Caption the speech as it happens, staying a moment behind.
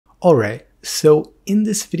Alright, so in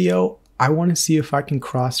this video, I want to see if I can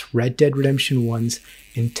cross Red Dead Redemption 1's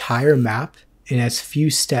entire map in as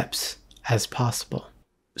few steps as possible.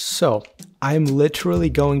 So, I'm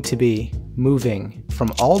literally going to be moving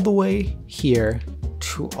from all the way here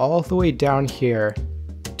to all the way down here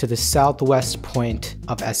to the southwest point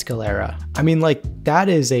of Escalera. I mean, like, that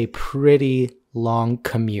is a pretty long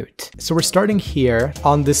commute. So we're starting here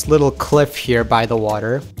on this little cliff here by the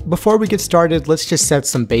water. Before we get started, let's just set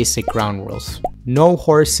some basic ground rules. No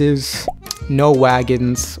horses, no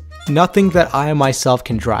wagons, nothing that I myself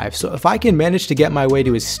can drive. So if I can manage to get my way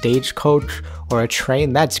to a stagecoach or a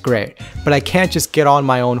train, that's great. But I can't just get on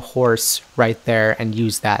my own horse right there and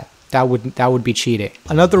use that. That would be cheating.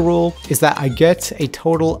 Another rule is that I get a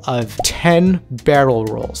total of 10 barrel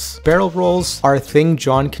rolls. Barrel rolls are a thing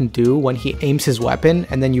John can do when he aims his weapon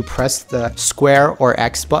and then you press the square or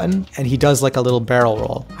X button and he does like a little barrel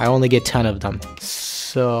roll. I only get 10 of them.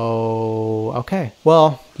 So, okay.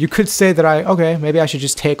 Well, you could say that maybe I should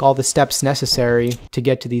just take all the steps necessary to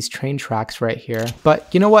get to these train tracks right here.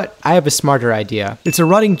 But you know what? I have a smarter idea. It's a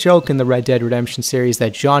running joke in the Red Dead Redemption series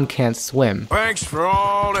that John can't swim. Thanks for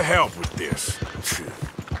all the help with this.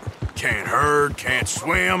 Can't herd, can't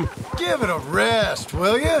swim. Give it a rest,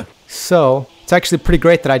 will you? So, it's actually pretty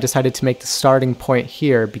great that I decided to make the starting point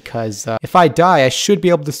here because if I die, I should be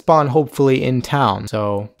able to spawn hopefully in town.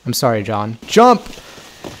 So, I'm sorry, John. Jump!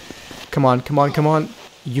 Come on, come on, come on.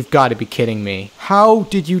 You've got to be kidding me. How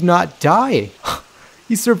did you not die?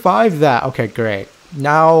 You survived that. Okay, great.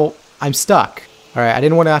 Now, I'm stuck. Alright, I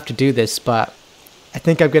didn't want to have to do this, but I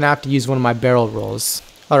think I'm going to have to use one of my barrel rolls.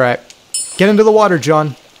 Alright, get into the water,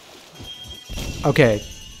 John. Okay.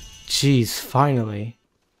 Jeez, finally.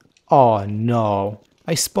 Oh no.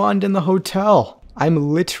 I spawned in the hotel.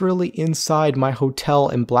 I'm literally inside my hotel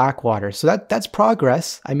in Blackwater. So that's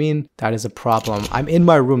progress. I mean, that is a problem. I'm in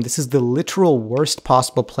my room. This is the literal worst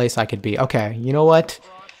possible place I could be. Okay, you know what?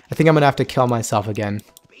 I think I'm gonna have to kill myself again.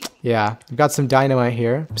 Yeah, I've got some dynamite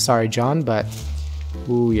here. Sorry, John, but...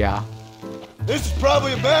 Ooh, yeah. This is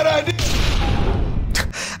probably a bad idea.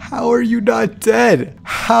 How are you not dead?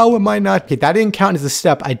 How am I not? Okay, that didn't count as a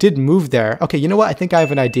step. I did move there. Okay, you know what? I think I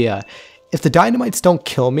have an idea. If the dynamites don't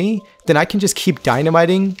kill me, then I can just keep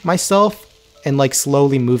dynamiting myself and like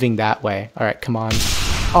slowly moving that way. All right, come on.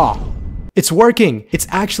 Oh, it's working. It's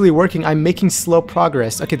actually working. I'm making slow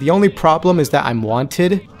progress. Okay, the only problem is that I'm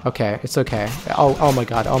wanted. Okay, it's okay. Oh my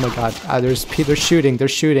God. Oh my God. They're shooting. They're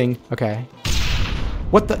shooting. Okay.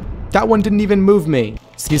 What the? That one didn't even move me.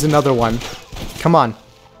 Let's use another one. Come on.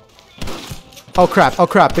 Oh crap. Oh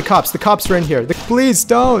crap. The cops are in here. Please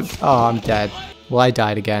don't. Oh, I'm dead. Well, I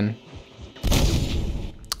died again.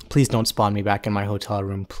 Please don't spawn me back in my hotel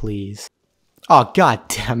room, please. Oh, god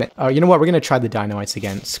damn it. Oh, you know what? We're gonna try the dynamites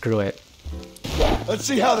again. Screw it. Let's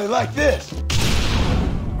see how they like this.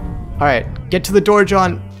 Alright, get to the door,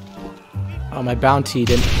 John. Oh, my bounty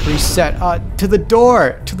didn't reset. To the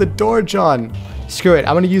door! To the door, John! Screw it,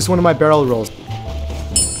 I'm gonna use one of my barrel rolls.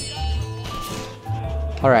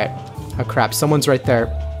 Alright. Oh crap, someone's right there.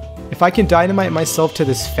 If I can dynamite myself to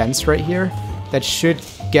this fence right here, that should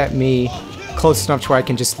get me close enough to where I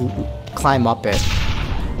can just climb up it.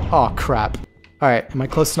 Oh crap. Alright, am I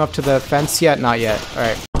close enough to the fence yet? Not yet.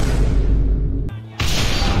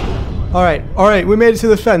 Alright. Alright, we made it to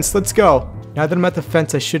the fence. Let's go. Now that I'm at the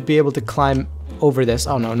fence, I should be able to climb over this.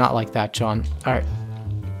 Oh no, not like that, John. Alright.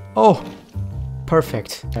 Oh,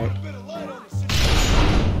 perfect. Alright.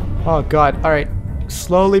 Oh god, alright.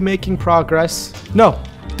 Slowly making progress. No,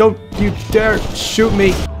 don't you dare shoot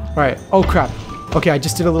me. Alright, oh crap. Okay, I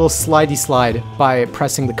just did a little slidey slide by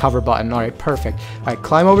pressing the cover button. Alright, perfect. Alright,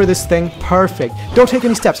 climb over this thing. Perfect. Don't take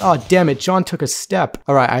any steps. Oh, damn it. John took a step.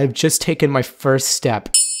 Alright, I have just taken my first step.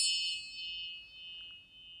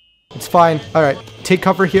 It's fine. Alright, take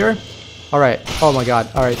cover here. Alright. Oh my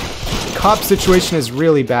god. Alright. Cop situation is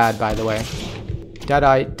really bad, by the way.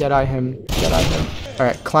 Deadeye him.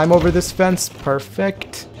 Alright, climb over this fence.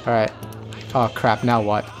 Perfect. Alright. Oh crap, now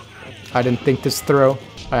what? I didn't think this through.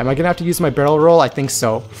 Alright, am I gonna have to use my barrel roll? I think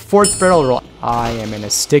so. 4th barrel roll. I am in a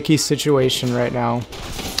sticky situation right now.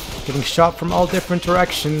 Getting shot from all different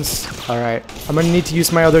directions. Alright, I'm gonna need to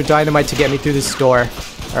use my other dynamite to get me through this door.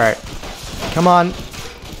 Alright, come on.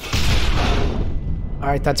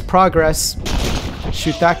 Alright, that's progress.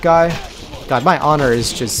 Shoot that guy. God, my honor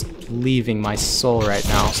is just leaving my soul right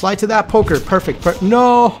now. Slide to that poker. Perfect.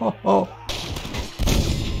 No!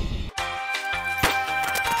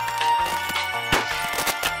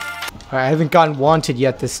 Alright, I haven't gotten wanted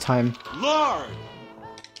yet this time. Lord.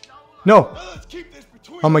 No!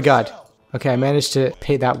 Oh my god. Okay, I managed to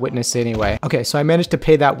pay that witness anyway. Okay, so I managed to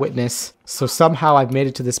pay that witness. So somehow I've made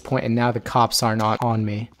it to this point and now the cops are not on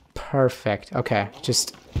me. Perfect. Okay,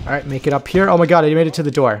 just... Alright, make it up here. Oh my god, I made it to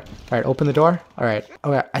the door. Alright, open the door. Alright.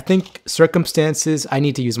 Okay, I think circumstances, I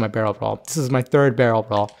need to use my barrel roll. This is my third barrel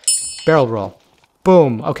roll. Barrel roll.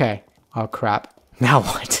 Boom. Okay. Oh crap. Now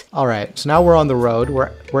what? Alright, so now we're on the road.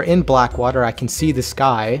 We're in Blackwater. I can see the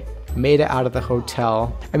sky. Made it out of the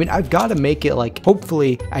hotel. I mean, I've got to make it like,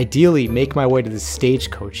 hopefully, ideally, make my way to the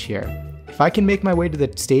stagecoach here. If I can make my way to the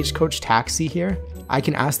stagecoach taxi here, I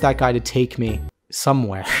can ask that guy to take me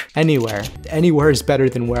somewhere. Anywhere. Anywhere is better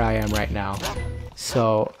than where I am right now.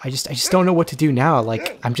 So I just don't know what to do now.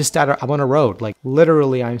 Like, I'm on a road. Like,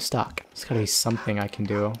 literally, I'm stuck. There's gotta be something I can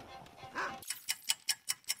do.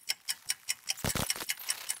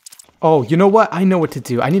 Oh, you know what? I know what to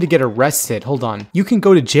do. I need to get arrested. Hold on. You can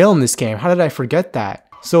go to jail in this game. How did I forget that?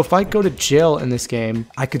 So if I go to jail in this game,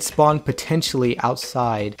 I could spawn potentially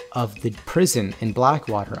outside of the prison in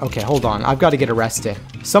Blackwater. Okay, hold on. I've got to get arrested.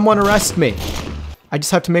 Someone arrest me. I just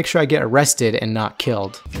have to make sure I get arrested and not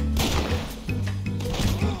killed.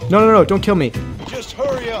 No, don't kill me. Just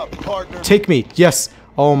hurry up, partner. Take me. Yes.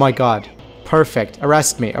 Oh my god. Perfect.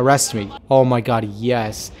 Arrest me. Arrest me. Oh my god,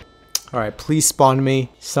 yes. Alright, please spawn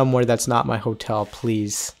me somewhere that's not my hotel,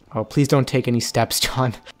 please. Oh, please don't take any steps,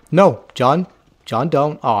 John. No, John. John,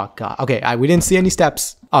 don't. Oh, God. Okay, we didn't see any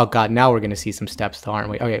steps. Oh, God, now we're going to see some steps, though, aren't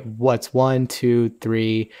we? Okay, what's 1, 2,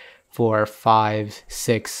 3, 4, 5,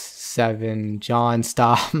 6, 7. John,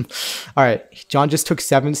 stop. Alright, John just took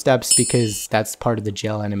 7 steps because that's part of the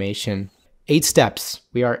jail animation. 8 steps.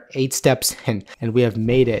 We are 8 steps in, and we have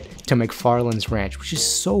made it to McFarland's Ranch, which is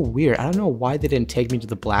so weird. I don't know why they didn't take me to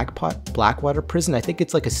the Blackwater prison. I think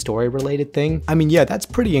it's like a story-related thing. I mean, yeah, that's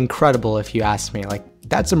pretty incredible if you ask me. Like,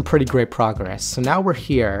 that's some pretty great progress. So now we're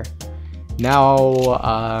here. Now,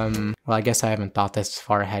 well, I guess I haven't thought this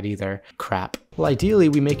far ahead either. Crap. Well, ideally,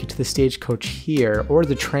 we make it to the stagecoach here, or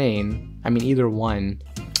the train. I mean, either one.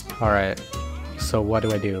 Alright. So what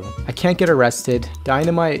do? I can't get arrested.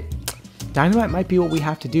 Dynamite might be what we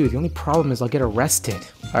have to do. The only problem is I'll get arrested.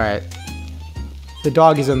 Alright. The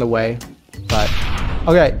dog is in the way, but...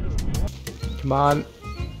 Okay. Come on.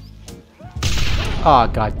 Oh,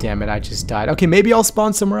 god damn it, I just died. Okay, maybe I'll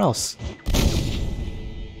spawn somewhere else.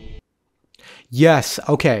 Yes,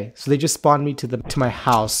 okay. So they just spawned me to my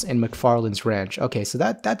house in McFarland's Ranch. Okay, so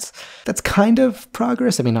that's kind of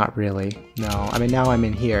progress. I mean, not really. No, I mean, now I'm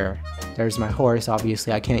in here. There's my horse,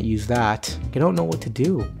 obviously. I can't use that. I don't know what to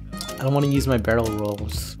do. I don't want to use my barrel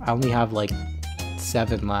rolls. I only have like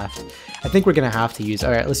 7 left. I think we're gonna have to use...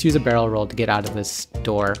 Alright, let's use a barrel roll to get out of this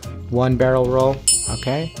door. 1 barrel roll.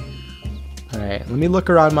 Okay. Alright, let me look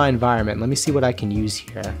around my environment. Let me see what I can use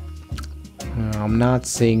here. Oh, I'm not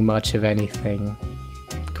seeing much of anything.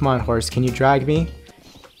 Come on, horse. Can you drag me?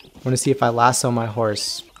 I want to see if I lasso my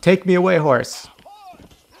horse. Take me away, horse.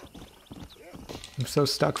 I'm so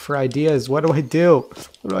stuck for ideas. What do I do?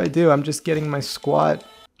 What do I do? I'm just getting my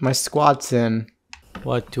squats in.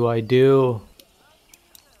 What do I do?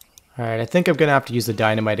 Alright, I think I'm gonna have to use the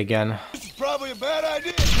dynamite again. This is probably a bad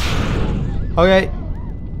idea. Okay.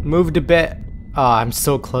 Moved a bit. Ah, I'm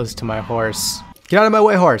so close to my horse. Get out of my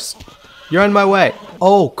way, horse. You're in my way.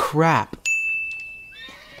 Oh, crap.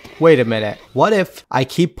 Wait a minute. What if I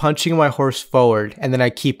keep punching my horse forward and then I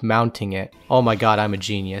keep mounting it? Oh my god, I'm a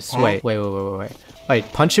genius. Wait.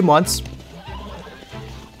 Wait, punch him once.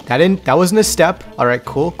 That wasn't a step. Alright,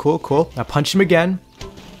 cool. Now punch him again.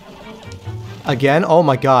 Again? Oh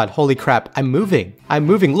my god. Holy crap. I'm moving.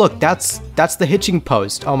 Look, that's the hitching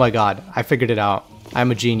post. Oh my god. I figured it out.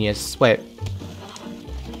 I'm a genius. Wait.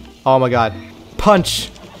 Oh my god. Punch.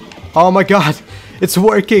 Oh my god. It's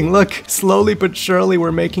working. Look, slowly but surely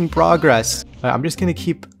we're making progress. I'm just gonna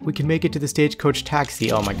keep... We can make it to the stagecoach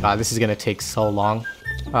taxi. Oh my god, this is gonna take so long.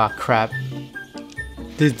 Ah, crap.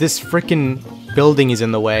 This freaking building is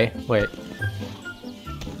in the way. Wait.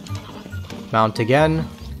 Mount again.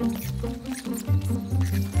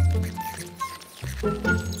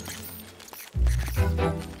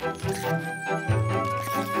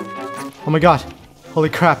 Oh my god. Holy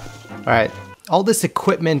crap. Alright. All this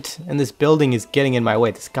equipment in this building is getting in my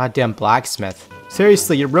way. This goddamn blacksmith.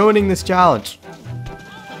 Seriously, you're ruining this challenge.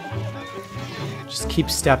 Just keep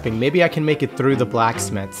stepping. Maybe I can make it through the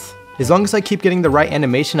blacksmiths. As long as I keep getting the right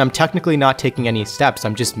animation, I'm technically not taking any steps.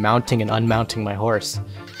 I'm just mounting and unmounting my horse.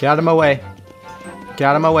 Get out of my way. Get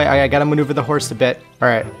out of my way. I gotta maneuver the horse a bit.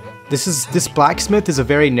 Alright. This blacksmith is a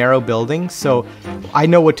very narrow building, so I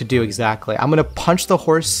know what to do exactly. I'm gonna punch the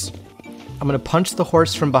horse. I'm gonna punch the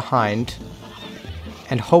horse from behind.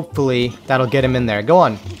 And hopefully that'll get him in there. Go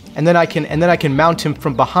on. And then I can mount him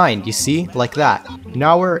from behind, you see? Like that.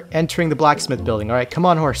 Now we're entering the blacksmith building. All right, come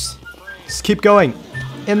on, horse. Just keep going.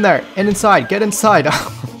 In there, and inside, get inside.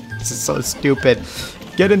 This is so stupid.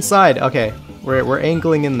 Get inside. Okay, we're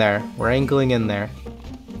angling in there. We're angling in there.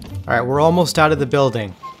 All right, we're almost out of the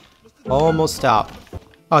building. Almost out.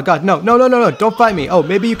 Oh God, no, no, no, no, no, don't fight me. Oh,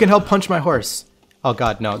 maybe you can help punch my horse. Oh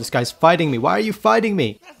God, no, this guy's fighting me. Why are you fighting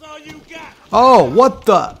me? Oh, what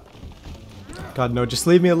the? God, no, just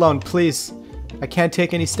leave me alone, please. I can't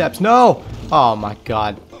take any steps. No! Oh my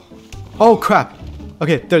God. Oh crap.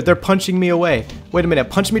 Okay, they're punching me away. Wait a minute,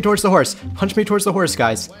 punch me towards the horse. Punch me towards the horse,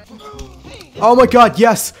 guys. Oh my God,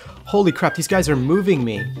 yes! Holy crap, these guys are moving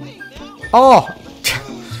me. Oh!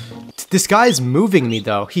 This guy's moving me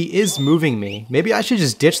though. He is moving me. Maybe I should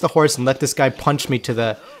just ditch the horse and let this guy punch me to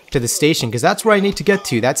the station, because that's where I need to get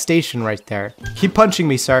to. That station right there. Keep punching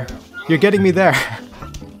me, sir. You're getting me there.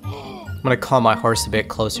 I'm gonna call my horse a bit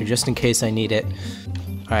closer just in case I need it.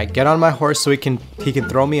 Alright, get on my horse so he can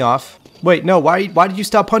throw me off. Wait, no, why did you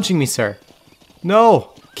stop punching me, sir?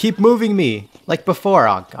 No! Keep moving me! Like before.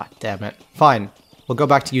 Oh, God damn it. Fine. We'll go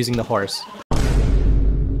back to using the horse.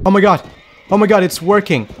 Oh my God! Oh my God, it's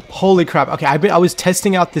working! Holy crap. Okay, I was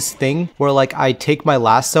testing out this thing where like I take my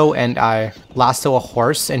lasso and I lasso a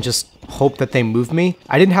horse and just hope that they move me.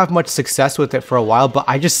 I didn't have much success with it for a while, but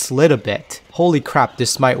I just slid a bit. Holy crap,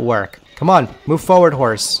 this might work. Come on, move forward,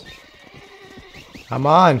 horse. Come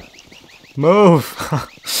on. Move.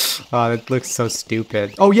 Oh, that looks so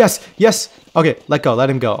stupid. Oh, yes, yes. Okay, let go, let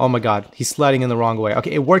him go. Oh my God, he's sliding in the wrong way.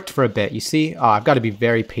 Okay, it worked for a bit, you see? Oh, I've got to be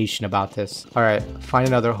very patient about this. All right, find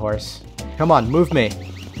another horse. Come on, move me.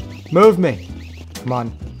 Move me. Come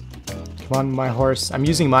on. Come on, my horse. I'm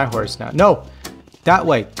using my horse now. No, that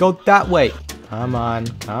way. Go that way. Come on,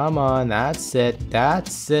 come on. That's it.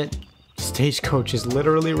 That's it. Stagecoach is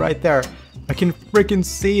literally right there. I can freaking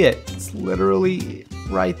see it. It's literally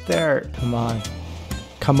right there. Come on.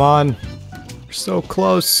 Come on. We're so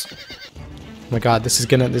close. Oh my God, this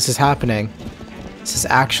is happening. This is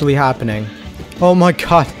actually happening. Oh my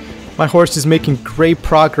God. My horse is making great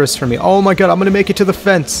progress for me. Oh my God, I'm gonna make it to the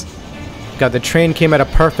fence. God, the train came at a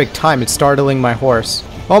perfect time. It's startling my horse.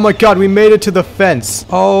 Oh my God, we made it to the fence.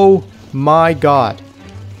 Oh my God.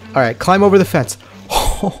 All right, climb over the fence.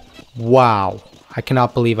 Oh, wow. I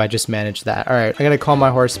cannot believe I just managed that. All right, I gotta call my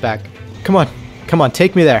horse back. Come on, come on,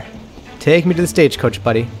 take me there. Take me to the stagecoach,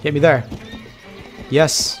 buddy. Get me there.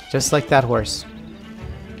 Yes, just like that horse.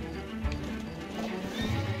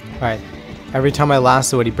 All right. Every time I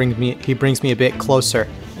lasso it, he brings me a bit closer.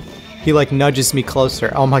 He like nudges me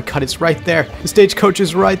closer. Oh my God, it's right there. The stagecoach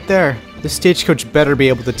is right there. The stagecoach better be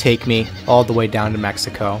able to take me all the way down to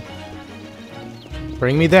Mexico.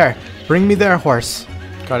 Bring me there. Bring me there, horse.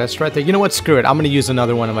 God, it's right there. You know what? Screw it. I'm gonna use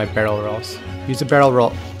another one of my barrel rolls. Use a barrel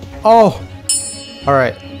roll. Oh!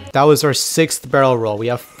 Alright. That was our 6th barrel roll. We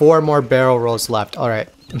have 4 more barrel rolls left. Alright.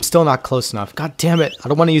 I'm still not close enough. God damn it. I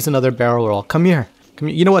don't want to use another barrel roll. Come here. Come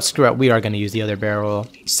here. You know what? Screw it. We are gonna use the other barrel roll.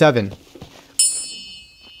 7.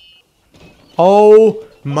 Oh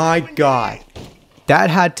my God. That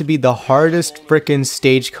had to be the hardest frickin'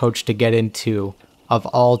 stagecoach to get into of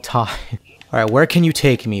all time. Alright, where can you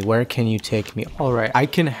take me? Where can you take me? Alright, I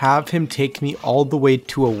can have him take me all the way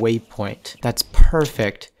to a waypoint. That's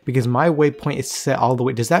perfect. Because my waypoint is set all the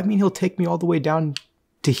way. Does that mean he'll take me all the way down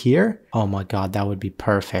to here? Oh my God, that would be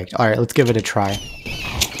perfect. Alright, let's give it a try.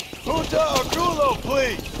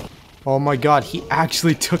 Please. Oh my God, he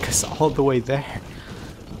actually took us all the way there.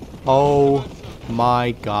 Oh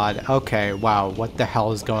my God. Okay, wow, what the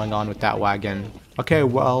hell is going on with that wagon? Okay,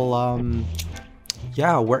 well,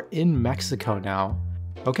 yeah, we're in Mexico now.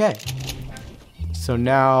 Okay. So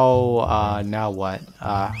now, now what?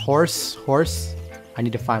 Horse? I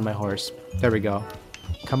need to find my horse. There we go.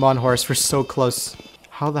 Come on, horse, we're so close.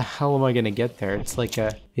 How the hell am I gonna get there?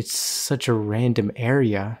 It's such a random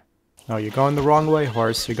area. Oh, you're going the wrong way,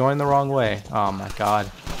 horse. You're going the wrong way. Oh my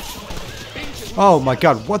God. Oh my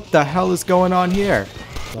God, what the hell is going on here?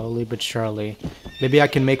 Slowly but surely. Maybe I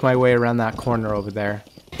can make my way around that corner over there.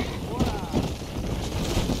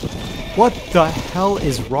 What the hell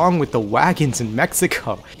is wrong with the wagons in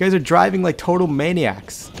Mexico? You guys are driving like total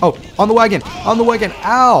maniacs. Oh, on the wagon! On the wagon!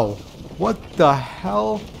 Ow! What the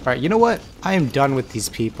hell? Alright, you know what? I am done with these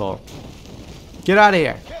people. Get out of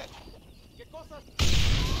here.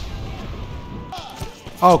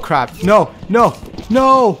 Oh crap. No! No!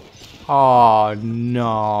 No! Oh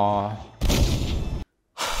no.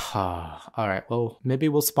 Alright, well, maybe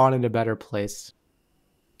we'll spawn in a better place.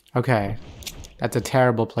 Okay. That's a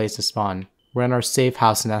terrible place to spawn. We're in our safe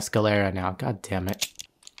house in Escalera now. God damn it.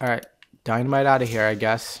 Alright, dynamite out of here, I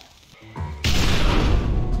guess.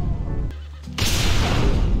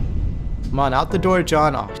 Come on, out the door,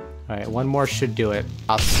 John. Oh. Alright, one more should do it.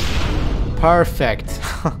 Perfect.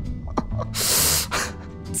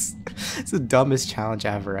 It's the dumbest challenge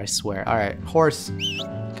ever, I swear. Alright, horse.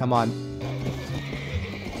 Come on.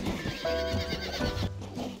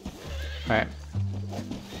 Alright.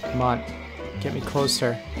 Come on. Get me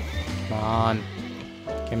closer. Come on.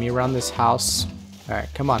 Get me around this house. Alright,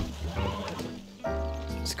 come on.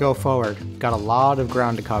 Let's go forward. Got a lot of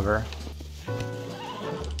ground to cover.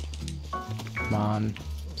 Come on.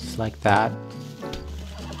 Just like that.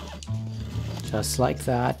 Just like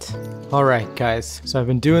that. Alright guys, so I've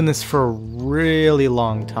been doing this for a really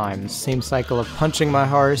long time. Same cycle of punching my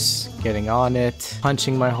horse, getting on it,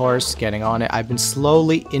 punching my horse, getting on it. I've been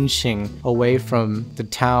slowly inching away from the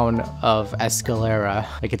town of Escalera.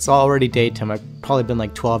 Like, it's already daytime. I've probably been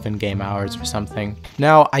like 12 in-game hours or something.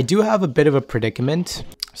 Now, I do have a bit of a predicament.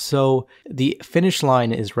 So the finish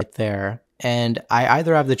line is right there, and I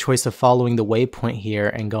either have the choice of following the waypoint here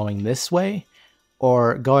and going this way,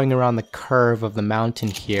 or going around the curve of the mountain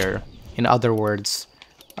here. In other words,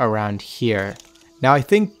 around here. Now, I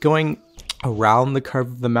think going around the curve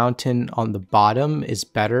of the mountain on the bottom is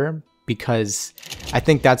better, because I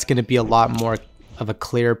think that's going to be a lot more of a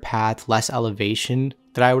clear path, less elevation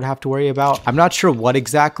that I would have to worry about. I'm not sure what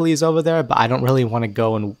exactly is over there, but I don't really want to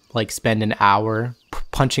go and like spend an hour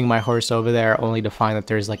punching my horse over there only to find that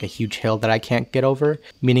there's like a huge hill that I can't get over,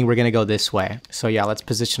 meaning we're going to go this way. So yeah, let's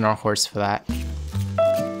position our horse for that.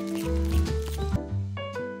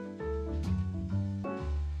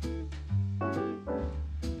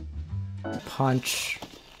 Punch,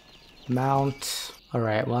 mount. All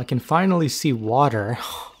right, well, I can finally see water.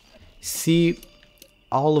 See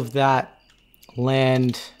all of that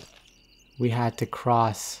land we had to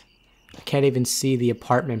cross. I can't even see the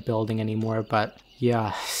apartment building anymore, but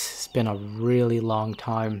yeah, it's been a really long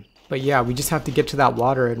time. But yeah, we just have to get to that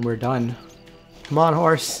water and we're done. Come on,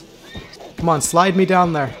 horse. Come on, slide me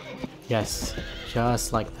down there. Yes,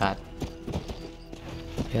 just like that.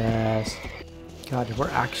 Yes. God, we're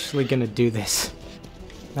actually gonna do this.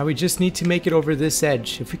 Now we just need to make it over this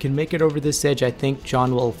edge. If we can make it over this edge, I think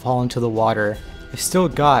John will fall into the water. I've still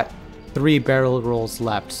got 3 barrel rolls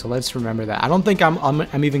left, so let's remember that. I don't think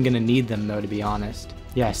I'm even gonna need them though, to be honest.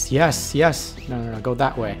 Yes, yes, yes. No, go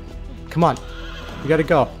that way. Come on, we gotta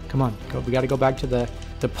go. Come on, go. We gotta go back to the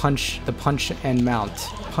punch and mount.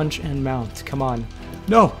 Punch and mount. Come on.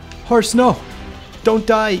 No, horse, no! Don't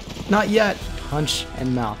die, not yet. Punch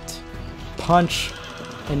and mount. Punch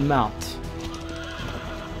and mount.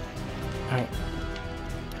 Alright.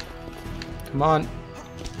 Come on.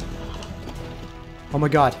 Oh my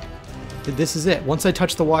god. This is it. Once I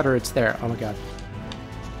touch the water, it's there. Oh my god.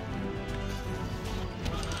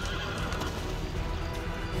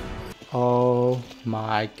 Oh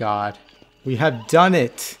my god. We have done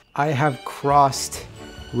it. I have crossed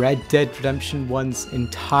Red Dead Redemption 1's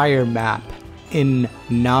entire map in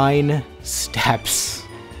 9 steps.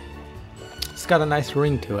 It's got a nice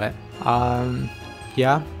ring to it.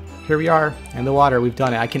 Yeah, here we are in the water. We've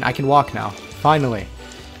done it. I can walk now. Finally.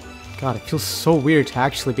 God, it feels so weird to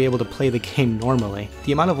actually be able to play the game normally.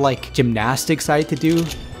 The amount of like gymnastics I had to do.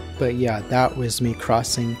 But yeah, that was me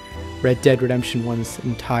crossing Red Dead Redemption 1's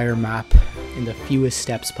entire map in the fewest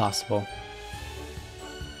steps possible.